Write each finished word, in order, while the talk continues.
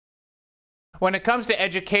When it comes to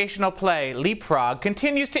educational play, Leapfrog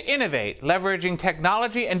continues to innovate, leveraging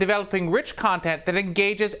technology and developing rich content that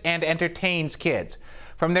engages and entertains kids.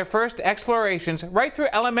 From their first explorations right through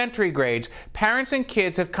elementary grades, parents and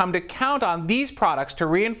kids have come to count on these products to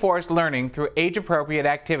reinforce learning through age-appropriate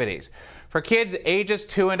activities. For kids ages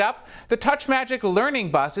 2 and up, the TouchMagic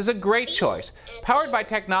Learning Bus is a great choice. Powered by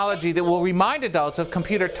technology that will remind adults of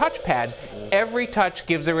computer touchpads, every touch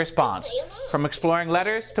gives a response. From exploring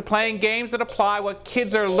letters to playing games that apply what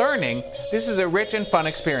kids are learning, this is a rich and fun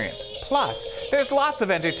experience. Plus, there's lots of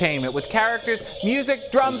entertainment with characters,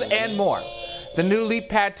 music, drums, and more. The new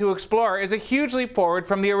LeapPad 2 Explorer is a huge leap forward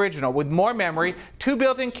from the original, with more memory, 2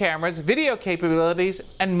 built-in cameras, video capabilities,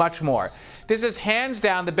 and much more. This is hands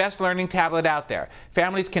down the best learning tablet out there.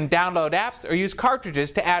 Families can download apps or use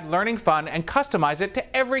cartridges to add learning fun and customize it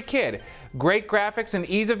to every kid. Great graphics and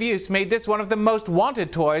ease of use made this one of the most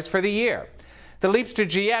wanted toys for the year. The Leapster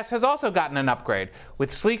GS has also gotten an upgrade.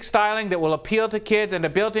 With sleek styling that will appeal to kids and a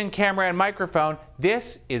built-in camera and microphone,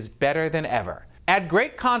 this is better than ever. Add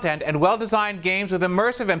great content and well-designed games with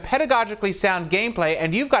immersive and pedagogically sound gameplay,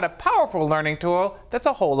 and you've got a powerful learning tool that's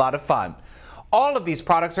a whole lot of fun. All of these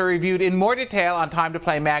products are reviewed in more detail on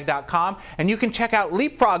TimeToPlayMag.com, and you can check out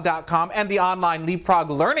Leapfrog.com and the online Leapfrog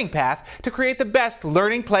Learning Path to create the best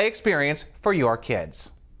learning play experience for your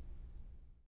kids.